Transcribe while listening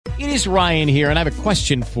It is Ryan here, and I have a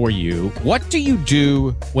question for you. What do you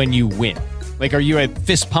do when you win? Like, are you a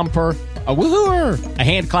fist pumper, a woohooer, a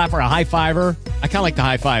hand clapper, a high fiver? I kind of like the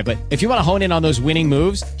high five, but if you want to hone in on those winning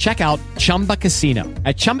moves, check out Chumba Casino.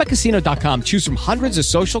 At ChumbaCasino.com, choose from hundreds of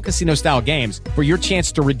social casino-style games for your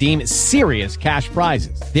chance to redeem serious cash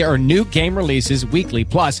prizes. There are new game releases weekly,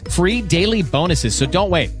 plus free daily bonuses. So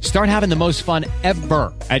don't wait. Start having the most fun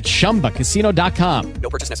ever at ChumbaCasino.com.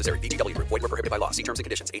 No purchase necessary. VGW Group. Void where prohibited by law. See terms and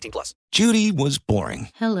conditions. 18+. Judy was boring.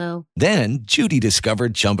 Hello. Then Judy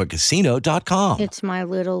discovered ChumbaCasino.com. It's my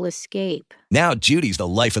little escape. Now Judy's the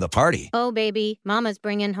life of the party. Oh, baby, mama's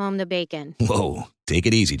bringing home the bacon. Whoa, take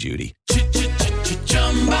it easy, Judy.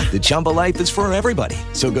 The Chumba life is for everybody.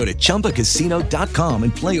 So go to ChumbaCasino.com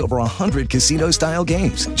and play over 100 casino-style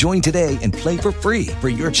games. Join today and play for free for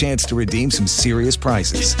your chance to redeem some serious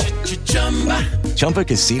prizes.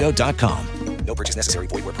 ChumbaCasino.com. No purchase necessary.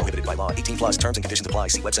 Void where prohibited by law. 18+. Terms and conditions apply.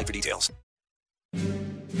 See website for details.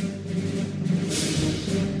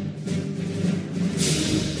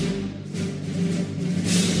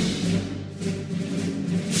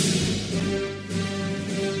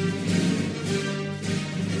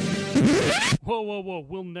 Whoa.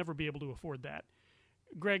 We'll never be able to afford that.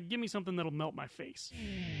 Greg, give me something that'll melt my face.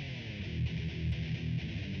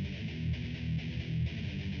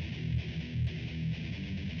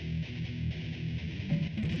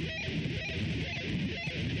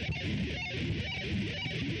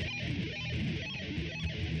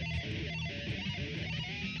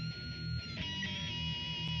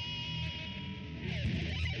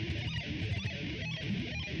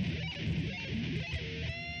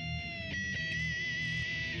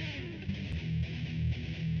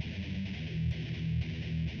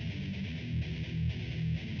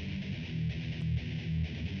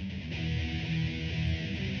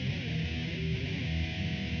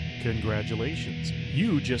 Congratulations.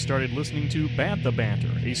 You just started listening to Bantha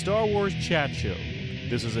Banter, a Star Wars chat show.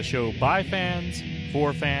 This is a show by fans,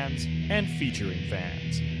 for fans, and featuring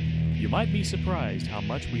fans. You might be surprised how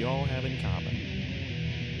much we all have in common.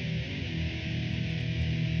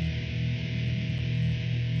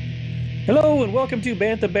 Hello and welcome to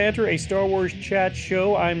Bantha Banter, a Star Wars chat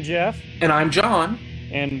show. I'm Jeff. And I'm John.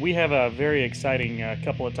 And we have a very exciting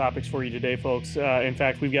couple of topics for you today, folks. In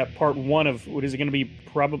fact, we've got part one of, what is it going to be,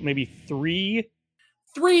 probably maybe three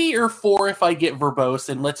or four if I get verbose,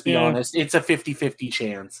 and let's be honest, it's a 50-50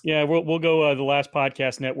 chance. Yeah, we'll go the Last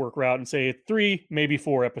Podcast Network route and say 3, maybe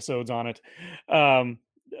 4 episodes on it.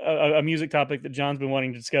 A music topic that John's been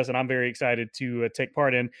wanting to discuss, and I'm very excited to take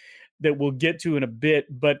part in, that we'll get to in a bit.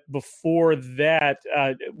 But before that,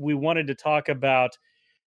 we wanted to talk about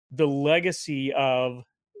the legacy of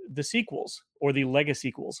the sequels, or the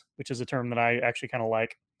Legasequels, which is a term that I actually kind of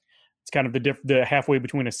like. It's kind of the halfway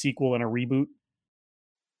between a sequel and a reboot.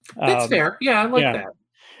 That's fair. Yeah, I like that.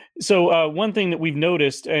 So one thing that we've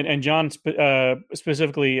noticed, and John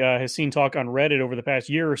specifically has seen talk on Reddit over the past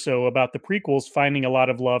year or so about the prequels finding a lot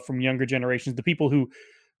of love from younger generations, the people who,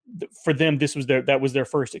 for them, that was their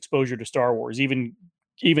first exposure to Star Wars, even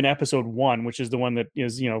Episode 1, which is the one that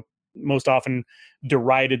is, most often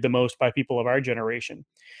derided the most by people of our generation.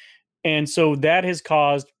 And so that has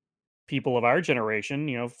caused people of our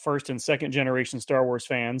generation, first and second generation Star Wars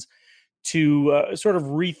fans, to sort of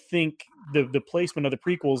rethink the placement of the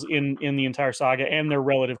prequels in the entire saga and their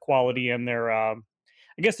relative quality and their,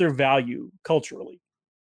 their value culturally.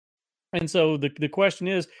 And so the question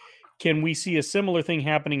is, can we see a similar thing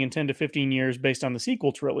happening in 10 to 15 years based on the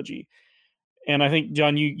sequel trilogy? And I think,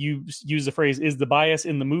 John, you use the phrase, is the bias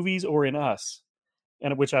in the movies or in us?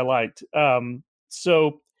 And which I liked.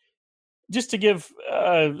 So just to give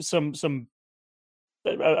some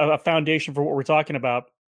a foundation for what we're talking about,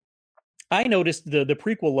 I noticed the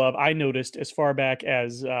prequel love. I noticed as far back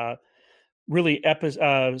as really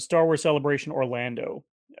Star Wars Celebration Orlando,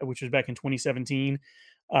 which was back in 2017.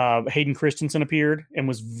 Hayden Christensen appeared and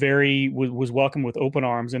was welcomed with open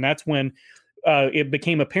arms, and that's when it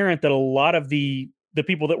became apparent that a lot of the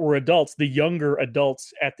people that were adults, the younger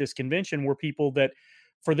adults at this convention, were people that,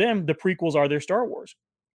 for them, the prequels are their Star Wars.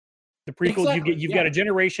 The prequels, exactly. You've got a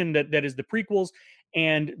generation that is the prequels,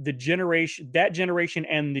 and that generation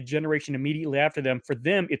and the generation immediately after them, for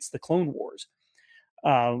them, it's the Clone Wars,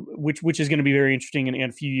 which is going to be very interesting in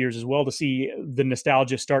a few years as well, to see the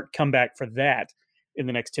nostalgia come back for that in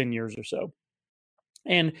the next 10 years or so.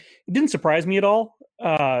 And it didn't surprise me at all.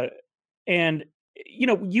 And,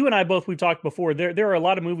 you and I both, we've talked before, there are a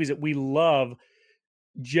lot of movies that we love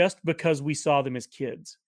just because we saw them as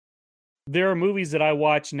kids. There are movies that I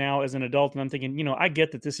watch now as an adult and I'm thinking, I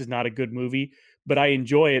get that this is not a good movie, but I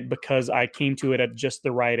enjoy it because I came to it at just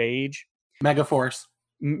the right age. Megaforce.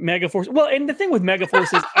 Megaforce. Well, and the thing with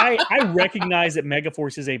Megaforce is I recognize that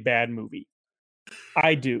Megaforce is a bad movie.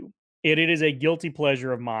 I do. It is a guilty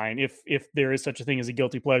pleasure of mine, if there is such a thing as a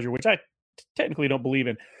guilty pleasure, which I technically don't believe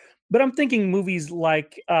in. But I'm thinking movies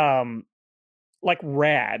like Rad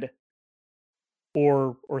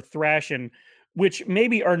or Thrashin', which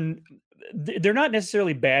maybe they're not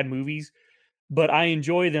necessarily bad movies, but I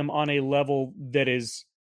enjoy them on a level that is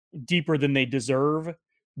deeper than they deserve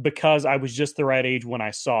because I was just the right age when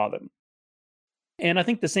I saw them. And I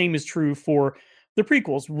think the same is true for the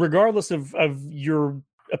prequels, regardless of your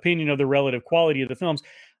opinion of the relative quality of the films.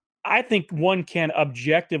 I think one can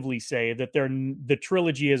objectively say that the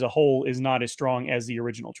trilogy as a whole is not as strong as the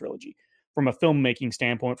original trilogy from a filmmaking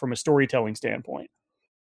standpoint, from a storytelling standpoint.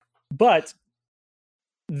 But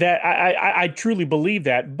that I truly believe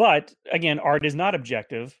that. But again, art is not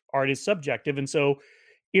objective; art is subjective. And so,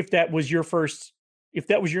 if that was your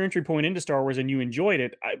entry point into Star Wars and you enjoyed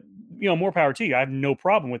it, more power to you. I have no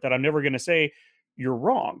problem with that. I'm never going to say you're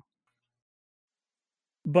wrong.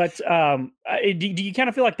 But do you kind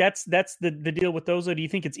of feel like that's the deal with those? Or do you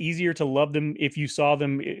think it's easier to love them if you saw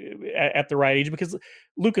them at the right age? Because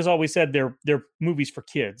Lucas always said they're movies for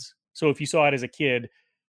kids. So if you saw it as a kid,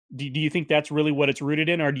 do you think that's really what it's rooted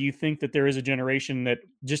in? Or do you think that there is a generation that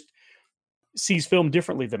just sees film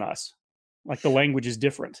differently than us? Like the language is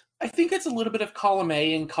different. I think it's a little bit of column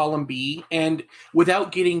A and column B. And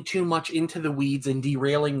without getting too much into the weeds and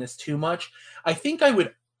derailing this too much, I think I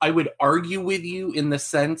would argue with you in the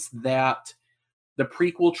sense that the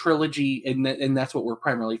prequel trilogy, and that's what we're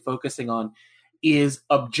primarily focusing on, is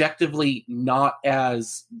objectively not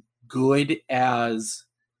as good as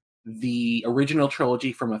the original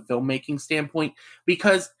trilogy from a filmmaking standpoint,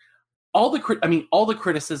 because all the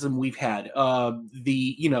criticism we've had,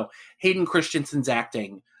 Hayden Christensen's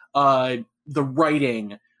acting, the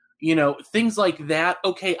writing, things like that.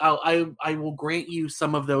 Okay, I will grant you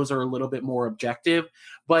some of those are a little bit more objective,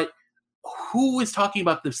 but who is talking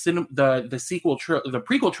about the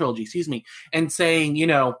prequel trilogy, excuse me, and saying,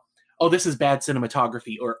 oh, this is bad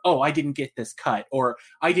cinematography, or oh, I didn't get this cut, or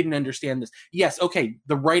I didn't understand this. Yes, okay,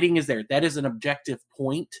 the writing is there. That is an objective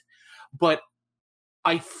point, but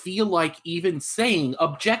I feel like even saying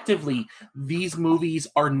objectively these movies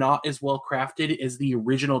are not as well crafted as the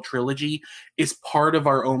original trilogy is part of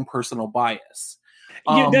our own personal bias.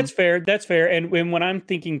 Yeah, that's fair. That's fair. And when I'm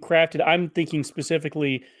thinking crafted, I'm thinking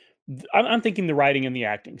specifically, I'm thinking the writing and the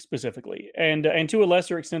acting specifically, and to a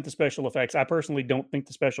lesser extent the special effects. I personally don't think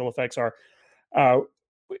the special effects are,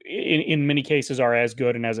 in many cases, are as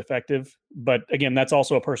good and as effective. But again, that's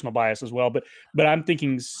also a personal bias as well. But I'm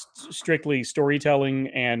thinking strictly storytelling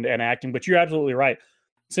and acting. But you're absolutely right.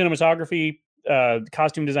 Cinematography,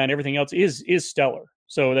 costume design, everything else is stellar.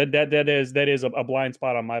 So that is a blind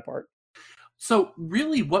spot on my part. So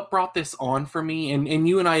really what brought this on for me, and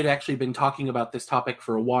you and I had actually been talking about this topic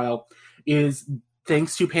for a while, is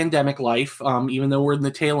thanks to pandemic life, even though we're in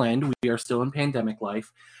the tail end, we are still in pandemic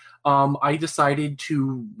life, I decided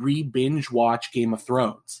to re-binge watch Game of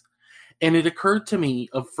Thrones. And it occurred to me,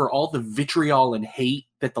 for all the vitriol and hate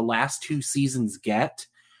that the last 2 seasons get,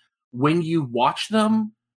 when you watch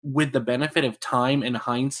them with the benefit of time and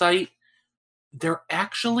hindsight, they're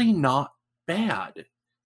actually not bad.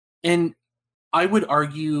 And I would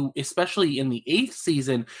argue, especially in the 8th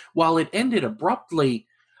season, while it ended abruptly,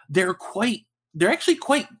 they're actually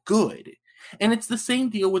quite good. And it's the same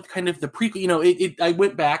deal with kind of the prequel. I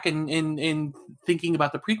went back and thinking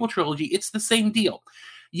about the prequel trilogy, it's the same deal.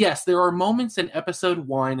 Yes, there are moments in episode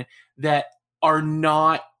 1 that are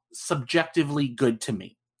not subjectively good to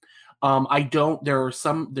me. There's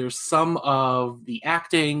some of the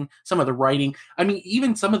acting, some of the writing,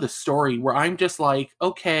 even some of the story where I'm just like,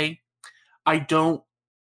 okay, I don't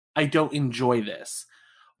enjoy this.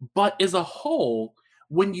 But as a whole,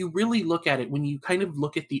 when you really look at it, when you kind of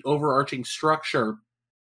look at the overarching structure,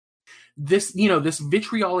 this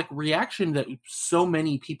vitriolic reaction that so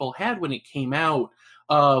many people had when it came out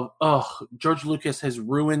of, George Lucas has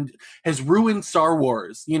ruined Star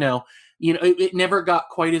Wars. It never got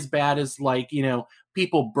quite as bad as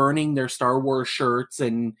people burning their Star Wars shirts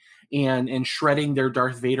and shredding their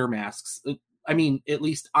Darth Vader masks. At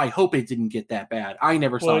least I hope it didn't get that bad. I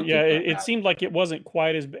never saw it. Yeah, it seemed like it wasn't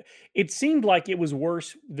quite as bad. It seemed like it was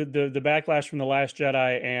worse. The backlash from The Last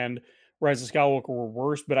Jedi and Rise of Skywalker were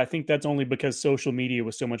worse, but I think that's only because social media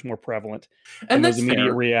was so much more prevalent, and those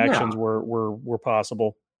immediate reactions were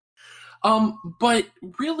possible. But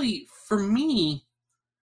really, for me,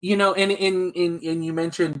 and you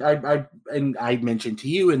mentioned I mentioned to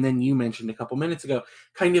you, and then you mentioned a couple minutes ago,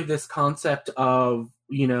 kind of this concept of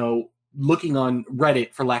looking on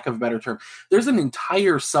Reddit, for lack of a better term, there's an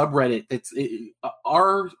entire subreddit that's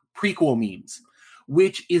our prequel memes,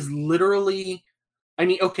 which is literally, I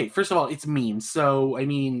mean, okay, first of all, it's memes. So, I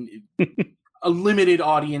mean, a limited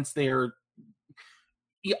audience there.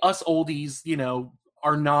 Us oldies,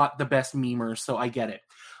 are not the best memers, so I get it.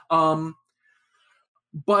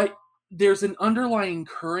 But there's an underlying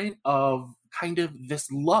current of kind of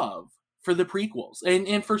this love for the prequels.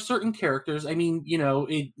 And for certain characters, I mean,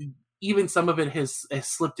 even some of it has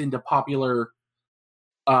slipped into popular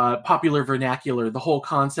vernacular. The whole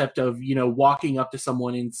concept of, walking up to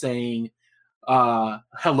someone and saying,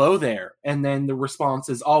 hello there. And then the response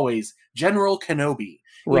is always General Kenobi,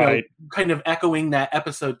 right? Kind of echoing that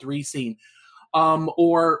episode 3 scene.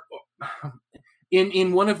 Or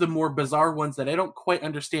in one of the more bizarre ones that I don't quite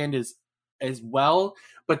understand as well,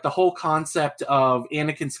 but the whole concept of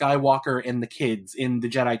Anakin Skywalker and the kids in the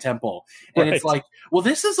Jedi Temple. And It's like, well,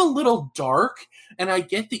 this is a little dark, and I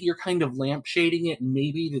get that you're kind of lampshading it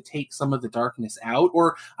maybe to take some of the darkness out,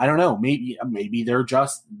 or I don't know, maybe they're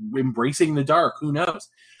just embracing the dark, who knows.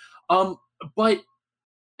 But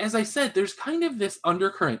as I said, there's kind of this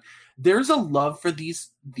undercurrent. There's a love for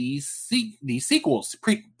these sequels,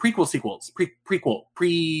 prequel sequels,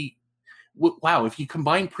 wow, if you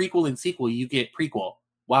combine prequel and sequel, you get prequel.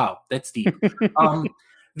 Wow, that's deep.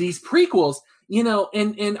 These prequels,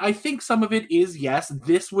 and I think some of it is, yes,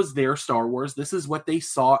 this was their Star Wars. This is what they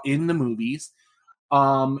saw in the movies.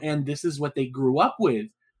 And this is what they grew up with.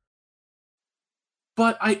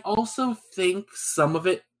 But I also think some of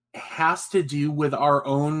it has to do with our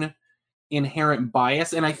own inherent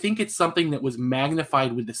bias. And I think it's something that was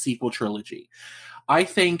magnified with the sequel trilogy. I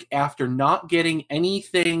think after not getting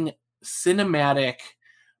anything cinematic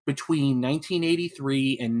between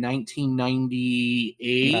 1983 and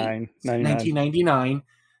 1999,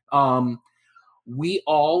 we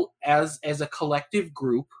all, as a collective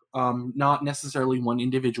group, not necessarily one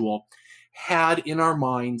individual, had in our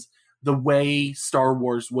minds the way Star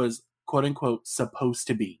Wars was, quote unquote, supposed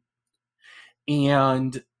to be.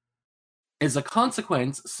 And as a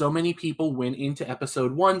consequence, so many people went into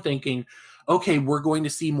episode 1 thinking, okay, we're going to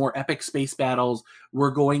see more epic space battles. We're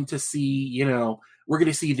going to see, we're going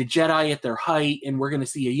to see the Jedi at their height, and we're going to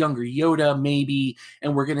see a younger Yoda, maybe,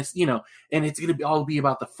 and we're going to, and it's going to all be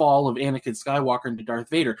about the fall of Anakin Skywalker into Darth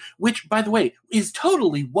Vader, which, by the way, is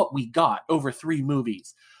totally what we got over 3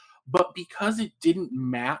 movies. But because it didn't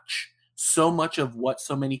match so much of what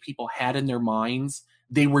so many people had in their minds,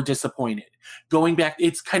 they were disappointed.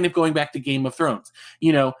 It's kind of going back to Game of Thrones.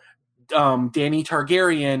 Dany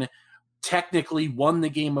Targaryen technically won the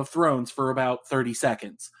Game of Thrones for about 30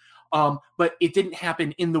 seconds. But it didn't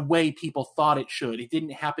happen in the way people thought it should. It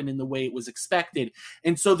didn't happen in the way it was expected.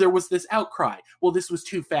 And so there was this outcry. Well, this was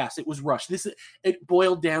too fast. It was rushed. It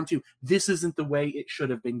boiled down to, this isn't the way it should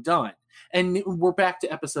have been done. And we're back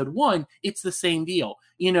to episode 1. It's the same deal.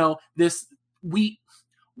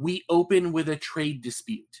 We open with a trade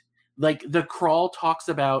dispute. Like, the crawl talks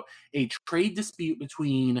about a trade dispute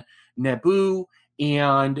between Naboo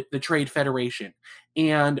and the Trade Federation.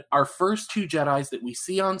 And our first 2 Jedis that we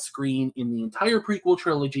see on screen in the entire prequel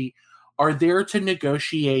trilogy are there to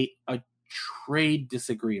negotiate a trade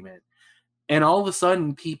disagreement. And all of a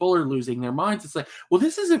sudden, people are losing their minds. It's like, well,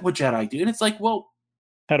 this isn't what Jedi do. And it's like, well,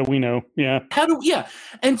 how do we know? Yeah.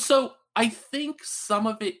 And so I think some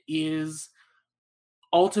of it is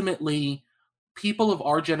ultimately people of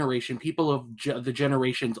our generation, people of the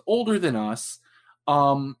generations older than us,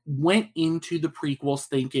 went into the prequels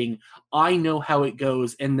thinking, I know how it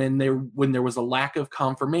goes. And then when there was a lack of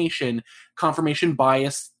confirmation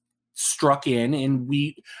bias struck in, and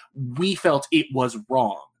we felt it was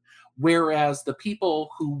wrong. Whereas the people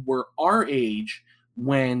who were our age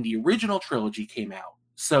when the original trilogy came out,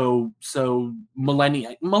 so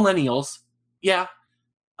millennials, yeah,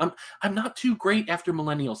 I'm not too great after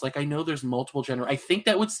millennials. Like, I know there's multiple I think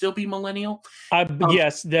that would still be millennial.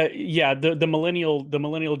 Yes, the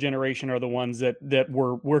millennial generation are the ones that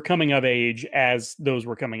were coming of age as those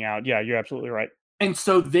were coming out. Yeah, you're absolutely right. And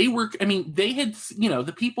so they had,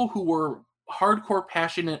 the people who were hardcore,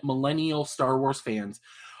 passionate millennial Star Wars fans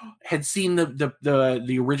had seen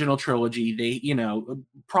the original trilogy. They,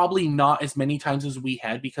 probably not as many times as we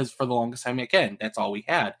had, because for the longest time, again, that's all we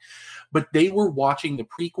had. But they were watching the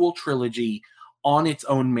prequel trilogy on its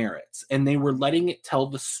own merits, and they were letting it tell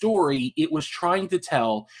the story it was trying to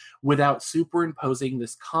tell without superimposing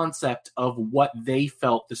this concept of what they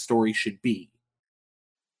felt the story should be.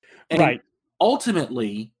 And right.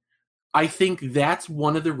 Ultimately, I think that's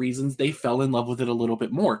one of the reasons they fell in love with it a little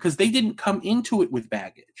bit more, because they didn't come into it with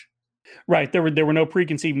baggage. Right. There were no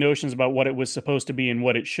preconceived notions about what it was supposed to be and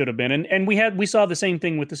what it should have been. And we saw the same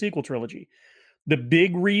thing with the sequel trilogy. The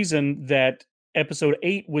big reason that episode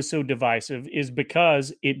 8 was so divisive is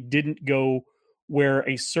because it didn't go where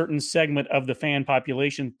a certain segment of the fan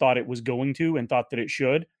population thought it was going to and thought that it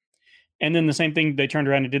should. And then the same thing, they turned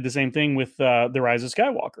around and did the same thing with The Rise of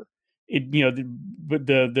Skywalker.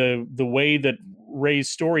 The way that Rey's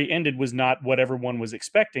story ended was not what everyone was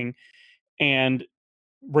expecting. And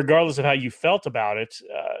regardless of how you felt about it,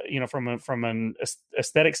 from an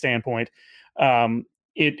aesthetic standpoint,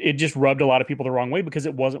 it just rubbed a lot of people the wrong way because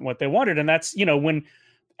it wasn't what they wanted. And that's, when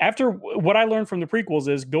after what I learned from the prequels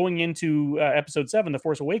is going into episode 7, The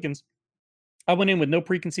Force Awakens, I went in with no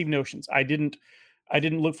preconceived notions. I didn't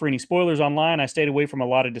look for any spoilers online. I stayed away from a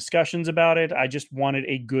lot of discussions about it. I just wanted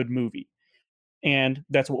a good movie. And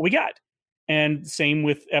that's what we got. And same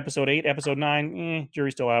with episode 8, episode 9,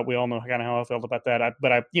 jury's still out. We all know kind of how I felt about that.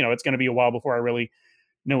 But it's going to be a while before I really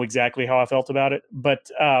know exactly how I felt about it. But,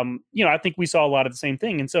 I think we saw a lot of the same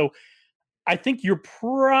thing. And so I think you're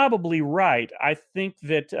probably right. I think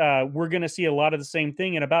that we're going to see a lot of the same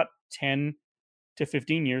thing in about 10 to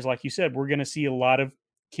 15 years. Like you said, we're going to see a lot of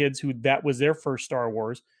kids who that was their first Star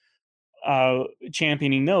Wars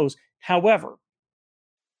championing those. However,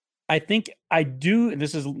 I think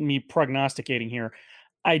this is me prognosticating here,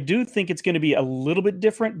 I do think it's going to be a little bit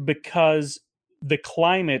different because the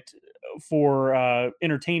climate for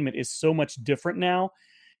entertainment is so much different now.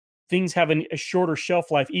 Things have a shorter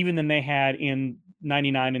shelf life even than they had in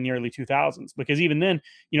 99 and the early 2000s, because even then,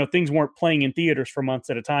 things weren't playing in theaters for months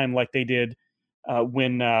at a time like they did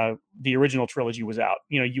when the original trilogy was out.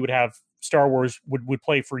 You would have Star Wars would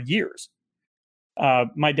play for years.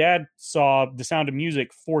 My dad saw The Sound of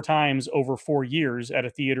Music 4 times over 4 years at a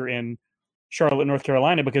theater in Charlotte, North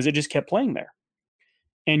Carolina, because it just kept playing there.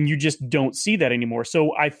 And you just don't see that anymore.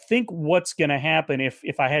 So I think what's going to happen,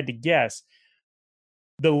 if I had to guess,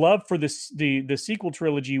 the love for the sequel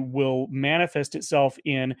trilogy will manifest itself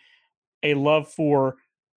in a love for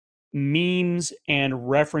memes and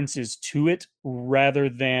references to it rather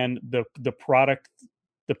than the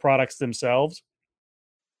products themselves.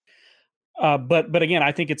 But again,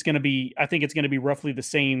 I think it's going to be roughly the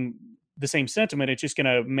same sentiment. It's just going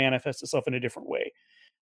to manifest itself in a different way.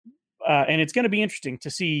 And it's going to be interesting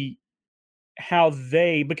to see how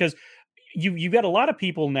because you've got a lot of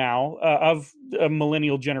people now of a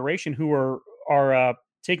millennial generation who are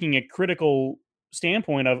taking a critical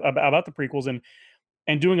standpoint about the prequels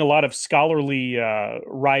and doing a lot of scholarly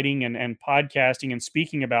writing and podcasting and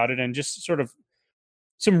speaking about it, and just sort of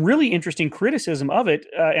some really interesting criticism of it.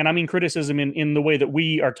 And I mean criticism in the way that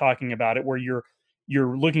we are talking about it, where you're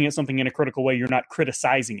looking at something in a critical way. You're not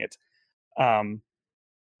criticizing it.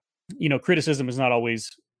 Criticism is not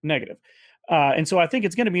always negative. And so I think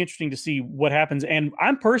it's going to be interesting to see what happens. And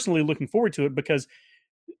I'm personally looking forward to it because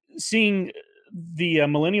seeing the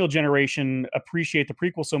millennial generation appreciate the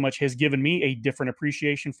prequel so much has given me a different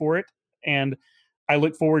appreciation for it. And I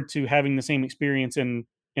look forward to having the same experience in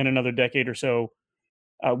another decade or so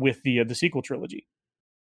with the sequel trilogy.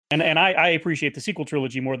 And I appreciate the sequel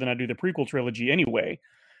trilogy more than I do the prequel trilogy anyway.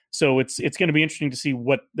 So it's going to be interesting to see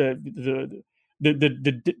what the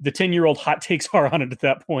 10-year-old hot takes are on it at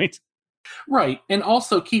that point. Right. And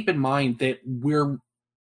also keep in mind that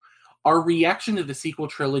our reaction to the sequel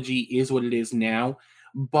trilogy is what it is now.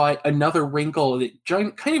 But another wrinkle that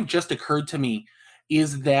kind of just occurred to me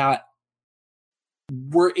is that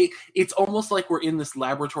it's almost like we're in this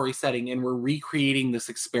laboratory setting and we're recreating this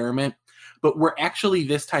experiment, but we're actually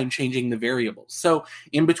this time changing the variables. So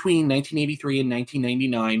in between 1983 and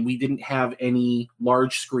 1999, we didn't have any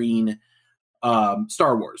large screen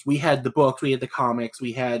Star Wars. We had the books, we had the comics,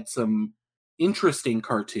 we had some interesting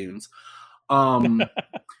cartoons,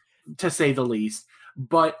 to say the least.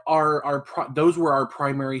 But those were our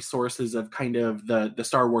primary sources of kind of the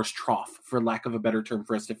Star Wars trough, for lack of a better term,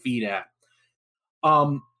 for us to feed at.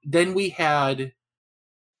 Then we had,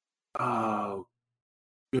 oh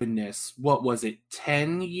goodness, what was it?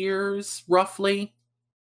 10 years roughly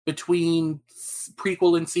between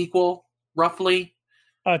prequel and sequel, roughly.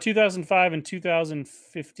 2005 and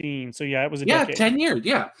 2015. So yeah, it was a decade. 10 years.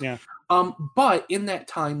 Yeah. Yeah. But in that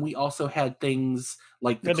time, we also had things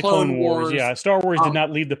like the Clone Wars. Yeah. Star Wars did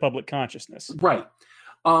not leave the public consciousness. Right.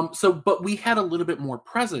 But we had a little bit more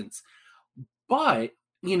presence. But,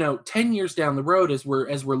 10 years down the road, as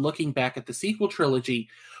we're looking back at the sequel trilogy,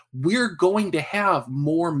 we're going to have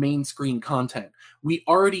more main screen content. We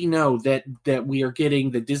already know that we are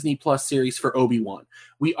getting the Disney Plus series for Obi-Wan.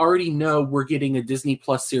 We already know we're getting a Disney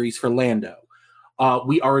Plus series for Lando.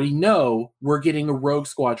 We already know we're getting a Rogue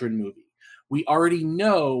Squadron movie. We already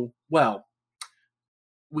know well,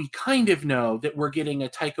 we kind of know that we're getting a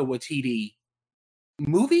Taika Waititi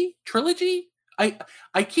movie trilogy.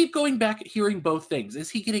 I keep going back hearing both things. Is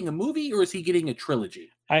he getting a movie or is he getting a trilogy?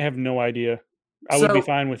 I have no idea. I would be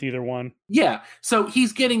fine with either one. Yeah, so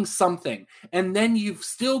he's getting something. And then you've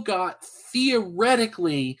still got,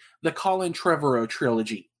 theoretically, the Colin Trevorrow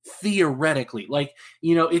trilogy. Theoretically. Like,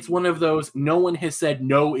 it's one of those, no one has said,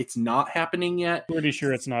 no, it's not happening yet. Pretty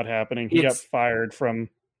sure it's not happening. He got fired from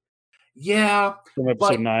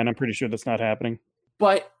episode 9. I'm pretty sure that's not happening.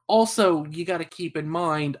 But also, you got to keep in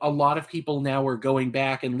mind, a lot of people now are going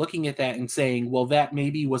back and looking at that and saying, well, that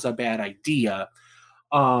maybe was a bad idea.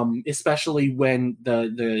 Especially when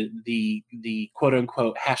the quote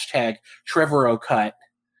unquote hashtag Trevorrow cut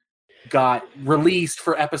got released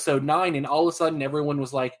for episode 9, and all of a sudden everyone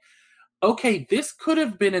was like, okay, this could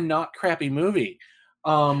have been a not crappy movie.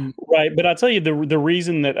 Right, but I'll tell you the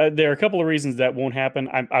reason that there are a couple of reasons that won't happen.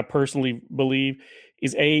 I personally believe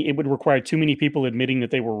is it would require too many people admitting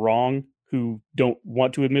that they were wrong who don't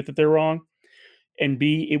want to admit that they're wrong. And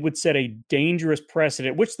B, it would set a dangerous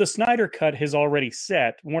precedent, which the Snyder Cut has already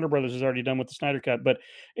set. Warner Brothers has already done with the Snyder Cut, but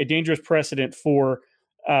a dangerous precedent for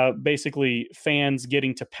basically fans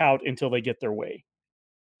getting to pout until they get their way.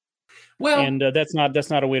 Well, and that's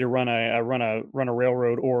not a way to run a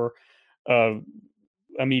railroad or a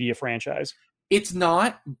media franchise. It's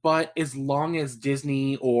not, but as long as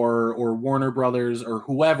Disney or Warner Brothers or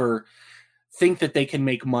whoever think that they can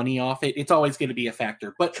make money off it, it's always going to be a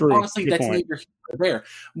factor. But True. Honestly, Good that's point. neither here nor there.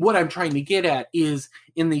 What I'm trying to get at is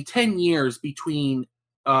in the 10 years between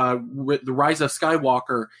the Rise of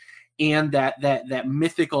Skywalker and that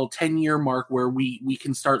mythical 10-year mark where we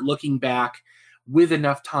can start looking back with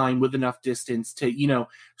enough time, with enough distance to,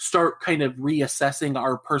 start kind of reassessing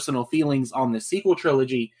our personal feelings on the sequel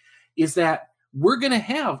trilogy, is that we're going to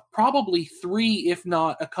have probably 3, if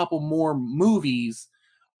not a couple more movies.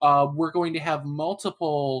 We're going to have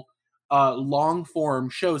multiple long-form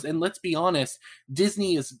shows. And let's be honest,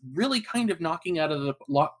 Disney is really kind of knocking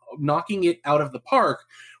it out of the park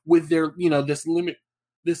with their,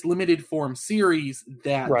 this limited form series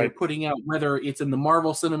that they're putting out, whether it's in the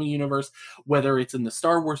Marvel Cinema Universe, whether it's in the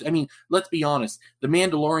Star Wars. I mean, let's be honest, The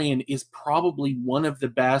Mandalorian is probably one of the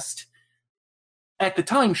best, at the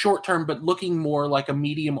time, short-term, but looking more like a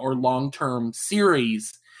medium or long-term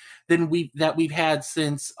series than we've had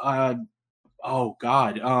since a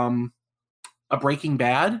Breaking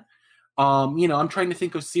Bad. I'm trying to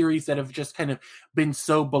think of series that have just kind of been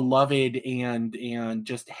so beloved and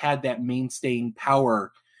just had that mainstaying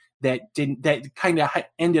power that kind of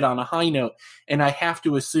ended on a high note. And I have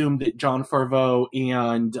to assume that Jon Favreau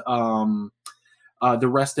and the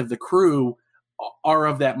rest of the crew are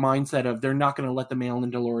of that mindset of they're not going to let the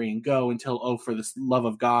Mandalorian go until, for the love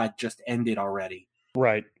of God, just ended already.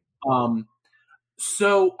 Right.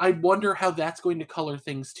 So I wonder how that's going to color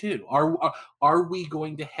things too. Are we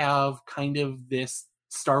going to have kind of this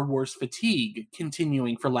Star Wars fatigue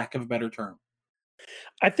continuing, for lack of a better term?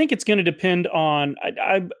 I think it's going to depend on.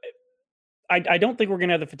 I don't think we're going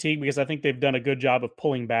to have the fatigue because I think they've done a good job of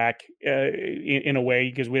pulling back in a way,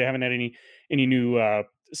 because we haven't had any new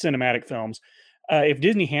cinematic films. If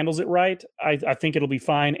Disney handles it right, I think it'll be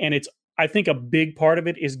fine. And I think a big part of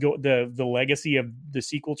it is the legacy of the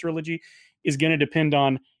sequel trilogy is going to depend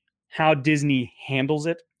on how Disney handles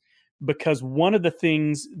it, because one of the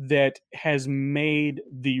things that has made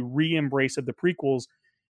the re-embrace of the prequels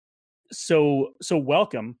so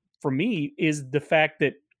welcome for me is the fact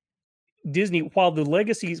that Disney, while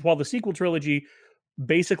the sequel trilogy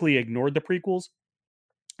basically ignored the prequels,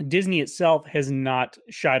 Disney itself has not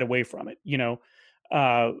shied away from it.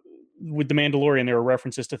 With The Mandalorian, there are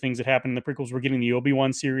references to things that happened in the prequels. We're getting the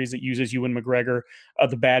Obi-Wan series that uses Ewan McGregor,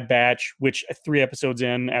 The Bad Batch, which 3 episodes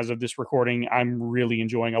in, as of this recording, I'm really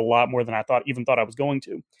enjoying a lot more than I thought I was going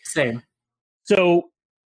to. Same. So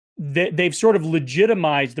they've sort of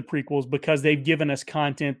legitimized the prequels because they've given us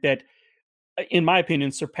content that, in my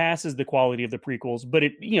opinion, surpasses the quality of the prequels, but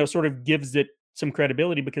it, sort of gives it some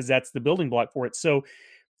credibility because that's the building block for it. So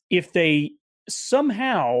if they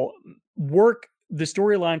somehow work the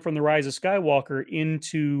storyline from The Rise of Skywalker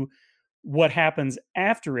into what happens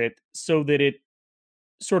after it, so that it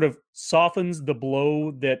sort of softens the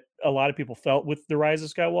blow that a lot of people felt with The Rise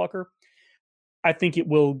of Skywalker, I think it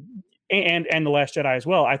will, and The Last Jedi as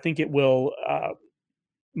well, I think it will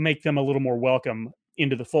make them a little more welcome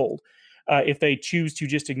into the fold. If they choose to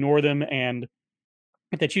just ignore them, and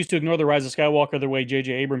if they choose to ignore The Rise of Skywalker the way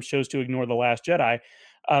J.J. Abrams chose to ignore The Last Jedi,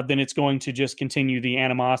 then it's going to just continue the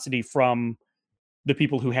animosity from the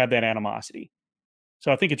people who have that animosity.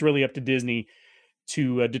 So I think it's really up to Disney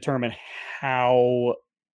to determine how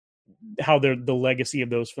how the legacy of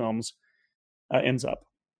those films ends up.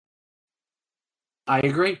 I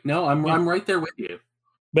agree. No, I'm right there with you.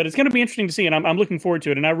 But it's going to be interesting to see, and I'm looking forward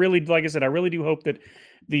to it. And I really, like I said, I really do hope that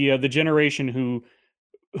the generation who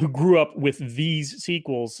grew up with these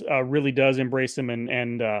sequels really does embrace them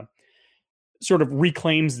and sort of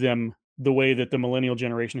reclaims them the way that the millennial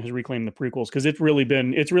generation has reclaimed the prequels, because it's really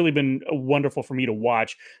been wonderful for me to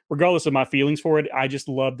watch, regardless of my feelings for it. I just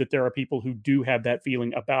love that there are people who do have that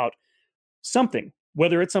feeling about something,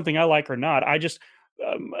 whether it's something I like or not. I just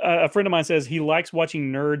a friend of mine says he likes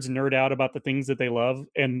watching nerds nerd out about the things that they love,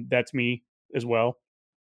 and that's me as well.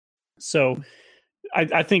 So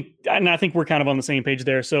I think we're kind of on the same page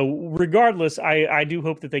there. So regardless, I do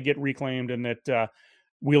hope that they get reclaimed and that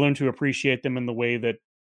we learn to appreciate them in the way that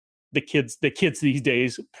the kids these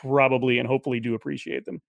days probably and hopefully do appreciate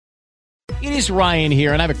them. It is Ryan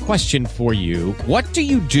here, and I have a question for you. What do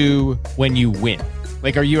you do when you win?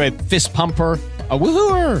 Like, are you a fist pumper, a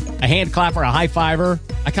woohooer, a hand clapper, a high fiver?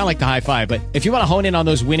 I kind of like the high five, but if you want to hone in on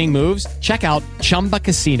those winning moves, check out Chumba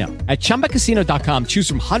Casino. At ChumbaCasino.com, choose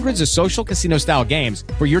from hundreds of social casino-style games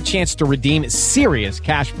for your chance to redeem serious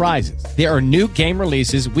cash prizes. There are new game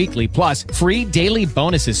releases weekly, plus free daily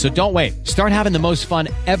bonuses. So don't wait. Start having the most fun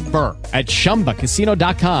ever at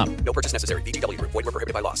ChumbaCasino.com. No purchase necessary. VGW Group. Void where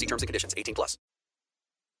prohibited by law. See terms and conditions. 18+.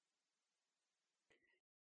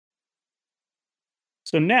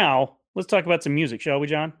 So now let's talk about some music, shall we,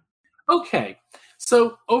 John? Okay.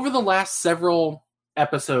 So over the last several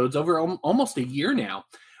episodes, over almost a year now,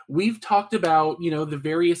 we've talked about, the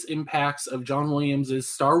various impacts of John Williams'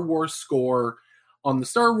 Star Wars score on the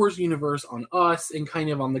Star Wars universe, on us, and kind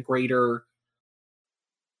of on the greater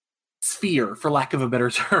sphere, for lack of a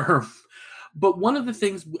better term. But one of the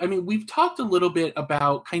things, we've talked a little bit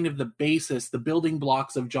about kind of the basis, the building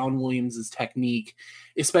blocks of John Williams' technique,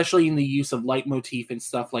 especially in the use of leitmotif and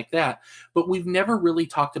stuff like that. But we've never really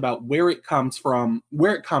talked about where it comes from,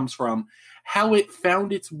 how it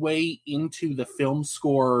found its way into the film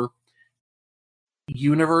score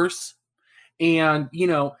universe. And,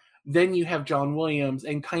 then you have John Williams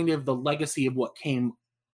and kind of the legacy of what came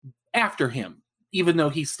after him, even though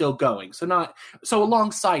he's still going. So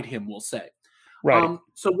alongside him, we'll say. Right.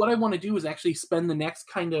 So what I want to do is actually spend the next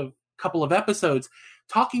kind of couple of episodes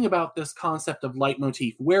talking about this concept of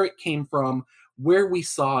leitmotif, where it came from, where we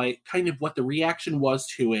saw it, kind of what the reaction was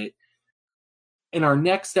to it. In our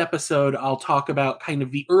next episode, I'll talk about kind of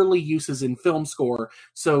the early uses in film score.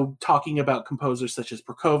 So talking about composers such as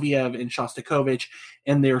Prokofiev and Shostakovich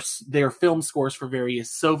and their film scores for various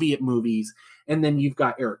Soviet movies. And then you've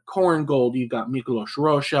got Eric Korngold, you've got Miklos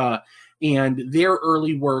Rozsa, and their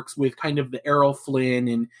early works with kind of the Errol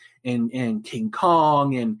Flynn and King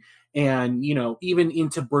Kong and even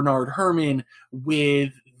into Bernard Herrmann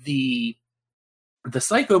with the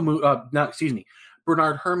Psycho movie.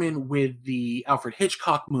 Bernard Herrmann with the Alfred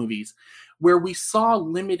Hitchcock movies, where we saw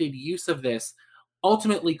limited use of this,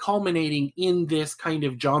 ultimately culminating in this kind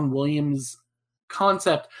of John Williams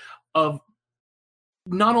concept of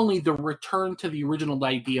not only the return to the original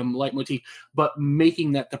idea leitmotif, but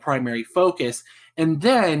making that the primary focus. And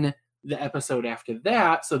then the episode after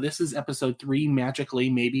that, so this is episode 3, magically,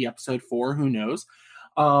 maybe episode 4, who knows,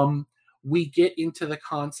 we get into the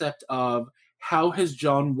concept of how has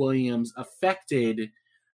John Williams affected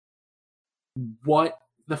what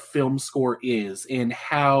the film score is, and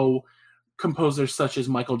how composers such as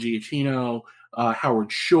Michael Giacchino,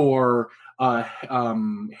 Howard Shore,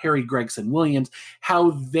 Harry Gregson Williams,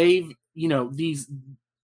 how they've,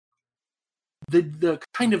 the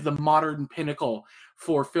kind of the modern pinnacle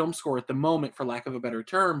for film score at the moment, for lack of a better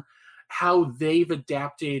term, how they've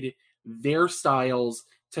adapted their styles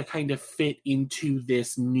to kind of fit into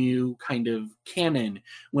this new kind of canon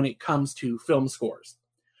when it comes to film scores.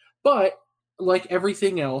 But like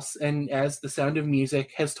everything else, and as The Sound of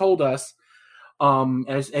Music has told us,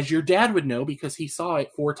 as your dad would know because he saw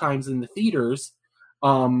it 4 times in the theaters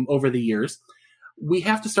over the years, we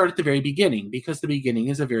have to start at the very beginning, because the beginning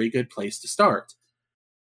is a very good place to start.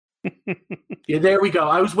 Yeah, there we go.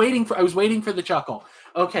 I was waiting for the chuckle.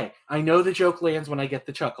 Okay, I know the joke lands when I get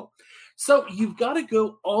the chuckle. So you've got to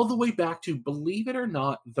go all the way back to, believe it or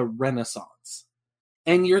not, the Renaissance.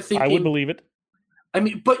 And you're thinking, I would believe it.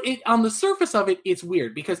 But on the surface of it, it's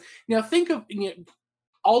weird, because now think of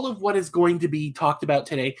all of what is going to be talked about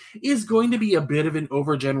today is going to be a bit of an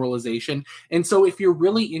overgeneralization. And so if you're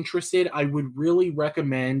really interested, I would really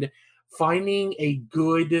recommend finding a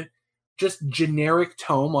good, just generic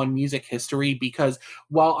tome on music history, because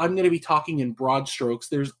while I'm going to be talking in broad strokes,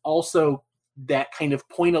 there's also that kind of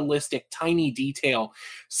pointillistic, tiny detail.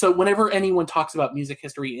 So whenever anyone talks about music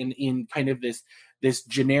history in kind of this this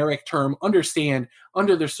generic term. Understand,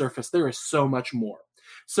 under the surface, there is so much more.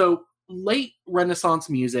 So late Renaissance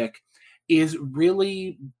music is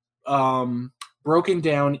really broken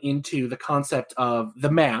down into the concept of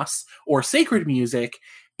the mass or sacred music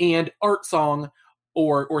and art song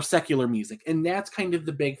or secular music. And that's kind of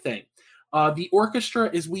the big thing. The orchestra,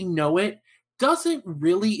 as we know it, doesn't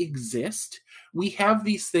really exist. We have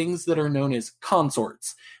these things that are known as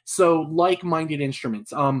consorts. So like-minded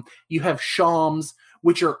instruments. You have shawms,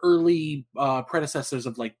 which are early predecessors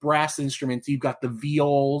of like brass instruments. You've got the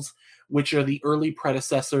viols, which are the early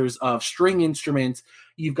predecessors of string instruments.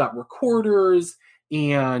 You've got recorders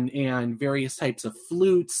and various types of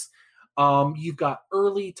flutes. You've got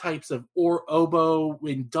early types of oboe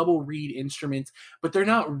and double reed instruments, but they're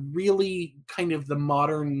not really kind of the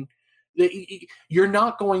modern. You're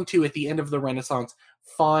not going to, at the end of the Renaissance,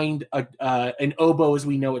 find an oboe as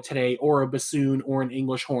we know it today, or a bassoon, or an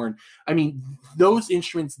English horn. I mean, those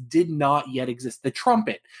instruments did not yet exist. The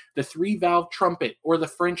trumpet, the 3-valve trumpet, or the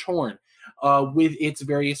French horn, with its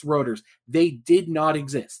various rotors, they did not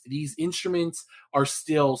exist. These instruments are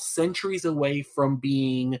still centuries away from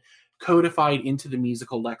being codified into the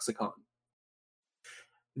musical lexicon.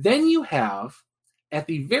 Then you have, at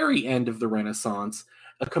the very end of the Renaissance,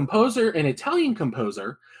 a composer, an Italian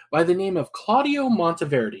composer by the name of Claudio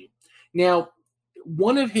Monteverdi. Now,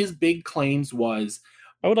 one of his big claims was...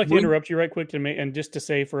 I would like to interrupt you right quick and just to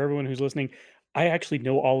say for everyone who's listening, I actually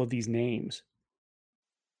know all of these names.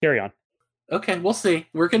 Carry on. Okay, we'll see.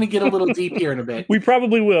 We're going to get a little deep here in a bit. We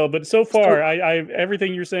probably will, but so far, I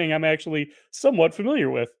everything you're saying, I'm actually somewhat familiar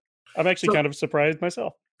with. I'm actually kind of surprised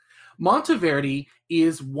myself. Monteverdi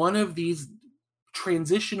is one of these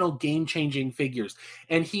transitional game-changing figures,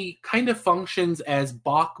 and he kind of functions as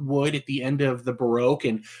Bach would at the end of the Baroque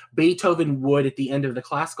and Beethoven would at the end of the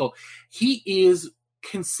Classical. He is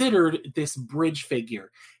considered this bridge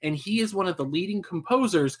figure, and he is one of the leading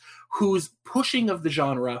composers whose pushing of the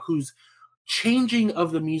genre, whose changing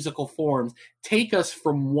of the musical forms take us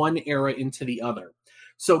from one era into the other.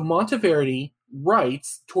 So Monteverdi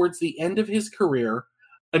writes, towards the end of his career,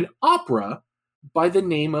 an opera by the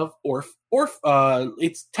name of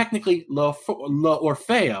it's technically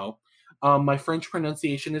L'Orfeo. My French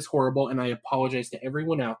pronunciation is horrible, and I apologize to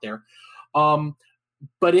everyone out there.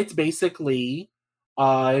 But it's basically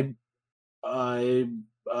Orpheus.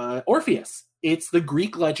 It's the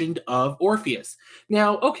Greek legend of Orpheus.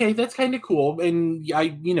 Now, okay, that's kind of cool. And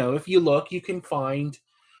if you look, you can find,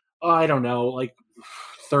 I don't know, like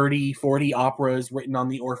 30, 40 operas written on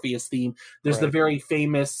the Orpheus theme. There's the very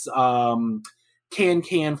famous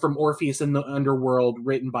Can from Orpheus in the Underworld,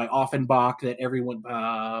 written by Offenbach, that everyone,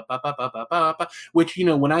 which,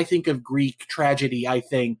 when I think of Greek tragedy, I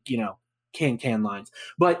think, can lines,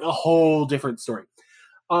 but a whole different story.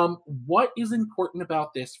 What is important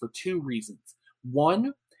about this for two reasons?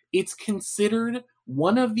 One, it's considered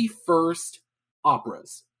one of the first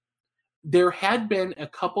operas. There had been a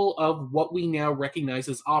couple of what we now recognize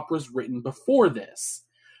as operas written before this,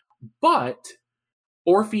 but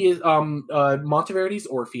Orpheus, Monteverdi's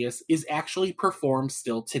Orpheus is actually performed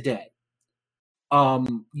still today.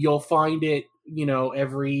 You'll find it,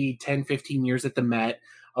 every 10, 15 years at the Met.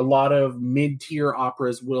 A lot of mid-tier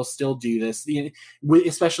operas will still do this,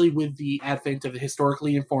 especially with the advent of the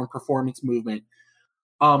historically informed performance movement.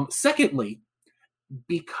 Secondly,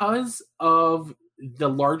 because of the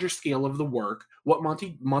larger scale of the work, what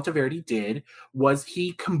Monteverdi did was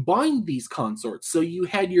he combined these consorts. So you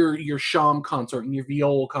had your shawm consort and your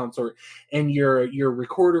viol consort and your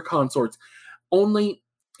recorder consorts. Only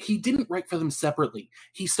he didn't write for them separately.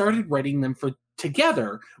 He started writing them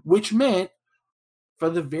together, which meant for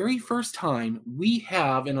the very first time we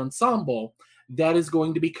have an ensemble that is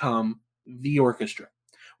going to become the orchestra.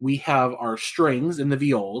 We have our strings and the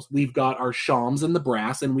viols, we've got our shawms and the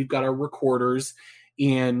brass, and we've got our recorders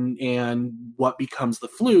and what becomes the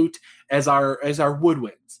flute as our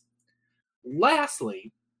woodwinds.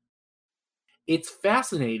 Lastly, it's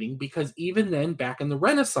fascinating because even then, back in the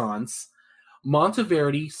Renaissance,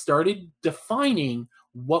 Monteverdi started defining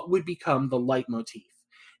what would become the leitmotif.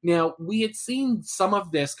 Now, we had seen some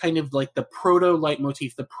of this kind of like the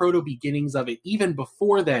proto-leitmotif, the proto-beginnings of it. Even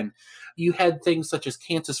before then, you had things such as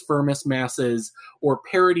cantus firmus masses or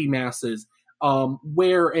parody masses,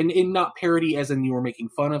 where, and not parody as in you were making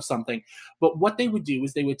fun of something, but what they would do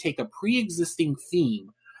is they would take a pre-existing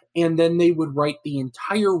theme and then they would write the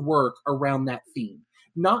entire work around that theme.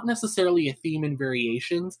 Not necessarily a theme and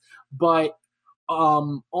variations, but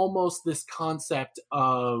almost this concept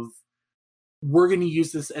of, we're going to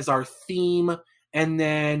use this as our theme, and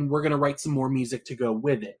then we're going to write some more music to go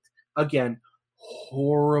with it. Again,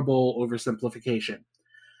 horrible oversimplification.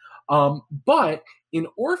 But in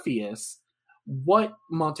Orpheus, what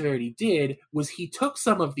Monteverdi did was he took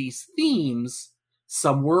some of these themes,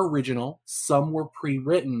 some were original, some were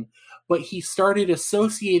pre-written, but he started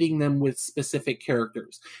associating them with specific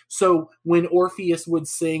characters. So when Orpheus would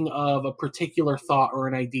sing of a particular thought or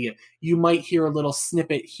an idea, you might hear a little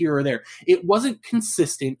snippet here or there. It wasn't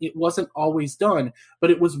consistent, it wasn't always done,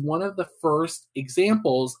 but it was one of the first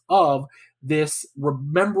examples of this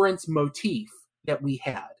remembrance motif that we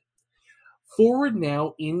had. Forward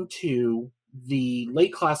now into the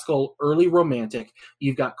late classical, early romantic,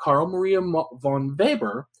 you've got Carl Maria von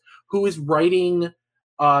Weber, who is writing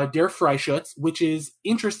Der Freischütz, which is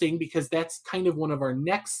interesting because that's kind of one of our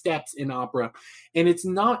next steps in opera. And it's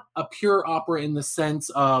not a pure opera in the sense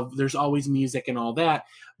of there's always music and all that,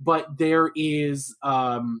 but there is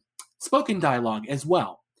spoken dialogue as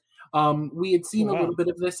well. We had seen a little bit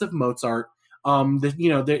of this of Mozart.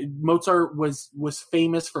 Mozart was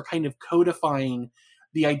famous for kind of codifying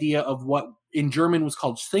the idea of what in German was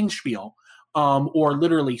called Singspiel, or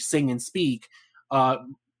literally sing and speak.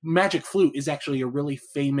 Magic Flute is actually a really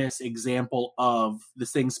famous example of the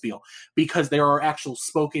Singspiel because there are actual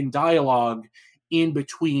spoken dialogue in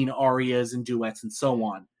between arias and duets and so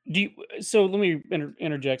on. So let me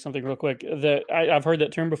interject something real quick. I've heard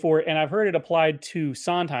that term before, and I've heard it applied to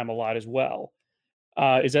Sondheim a lot as well.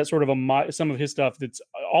 Is that sort of some of his stuff that's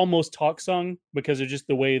almost talk sung because of just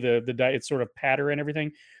the way it's sort of patter and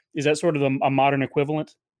everything? Is that sort of a modern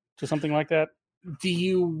equivalent to something like that? Do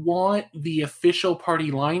you want the official party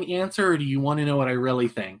line answer, or do you want to know what I really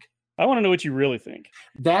think? I want to know what you really think.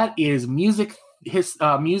 That is music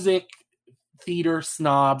theater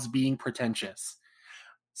snobs being pretentious.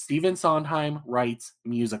 Stephen Sondheim writes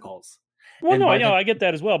musicals. Well, I get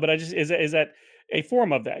that as well, but is that a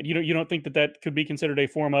form of that? You don't think that could be considered a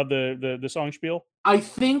form of the Songspiel? I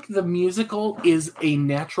think the musical is a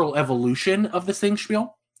natural evolution of the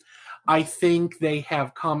Singspiel. I think they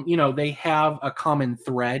have they have a common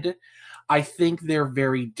thread. I think they're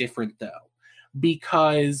very different though,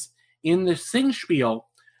 because in the Singspiel,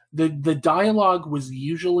 the dialogue was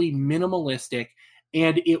usually minimalistic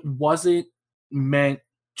and it wasn't meant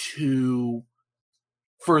to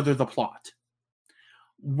further the plot.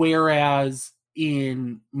 Whereas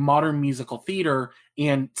in modern musical theater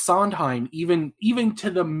and Sondheim, even to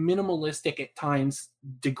the minimalistic at times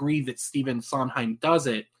degree that Stephen Sondheim does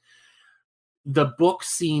it, the book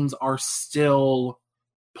scenes are still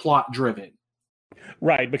plot driven.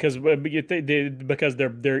 Right, because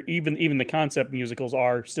they're even the concept musicals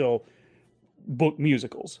are still book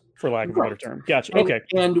musicals, for lack of a better term. Gotcha. Okay.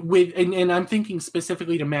 And I'm thinking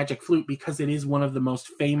specifically to Magic Flute because it is one of the most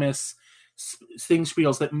famous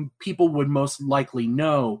Singspiels that people would most likely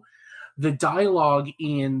know. The dialogue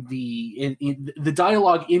in the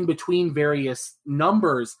dialogue in between various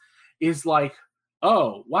numbers is like,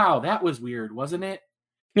 oh wow, that was weird, wasn't it?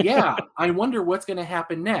 Yeah, I wonder what's going to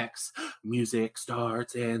happen next. Music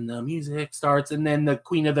starts, and then the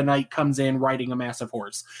Queen of the Night comes in riding a massive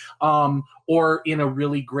horse. Or in a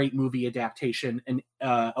really great movie adaptation,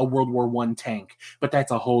 a World War I tank. But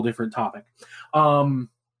that's a whole different topic.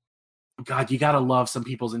 God, you got to love some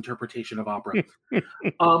people's interpretation of opera.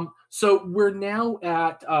 So we're now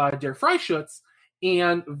at Der Freischütz,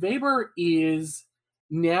 and Weber is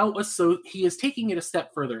now he is taking it a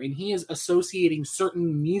step further, and he is associating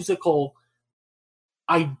certain musical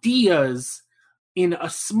ideas in a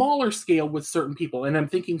smaller scale with certain people. And I'm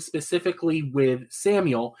thinking specifically with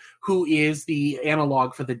Samuel, who is the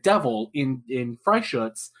analog for the devil in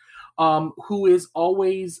Freischütz, who is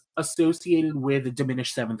always associated with a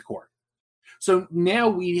diminished seventh chord. So now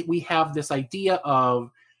we have this idea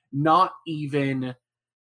of not even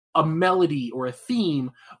a melody or a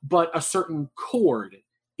theme, but a certain chord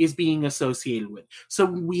is being associated with. So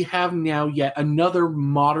we have now yet another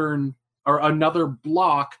modern or another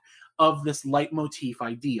block of this leitmotif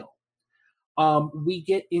ideal. We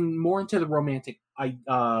get more into the romantic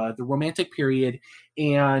period,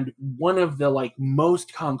 and one of the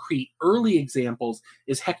most concrete early examples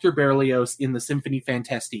is Hector Berlioz in the Symphonie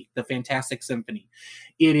Fantastique, the Fantastic Symphony.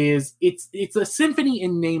 It's a symphony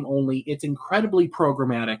in name only. It's incredibly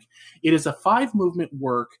programmatic. It is a 5-movement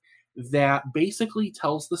work that basically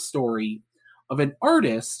tells the story of an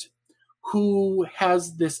artist who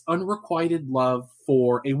has this unrequited love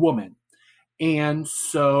for a woman. And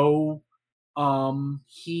so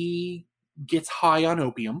he gets high on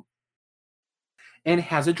opium and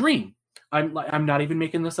has a dream. I'm not even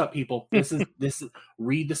making this up, people. This is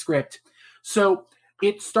read the script. So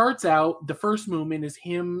it starts out, the first movement is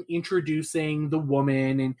him introducing the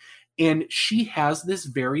woman, and she has this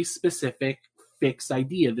very specific fixed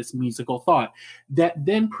idea, this musical thought that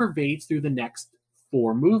then pervades through the next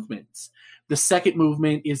 4 movements. The second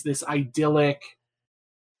movement is this idyllic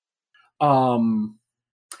scene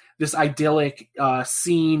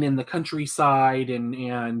in the countryside,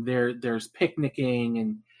 and there's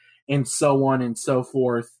picnicking and so on and so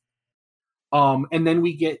forth. And then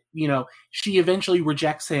we get, she eventually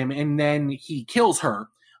rejects him, and then he kills her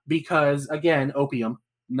because, again, opium,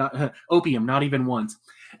 not even once.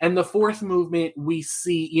 And the fourth movement, we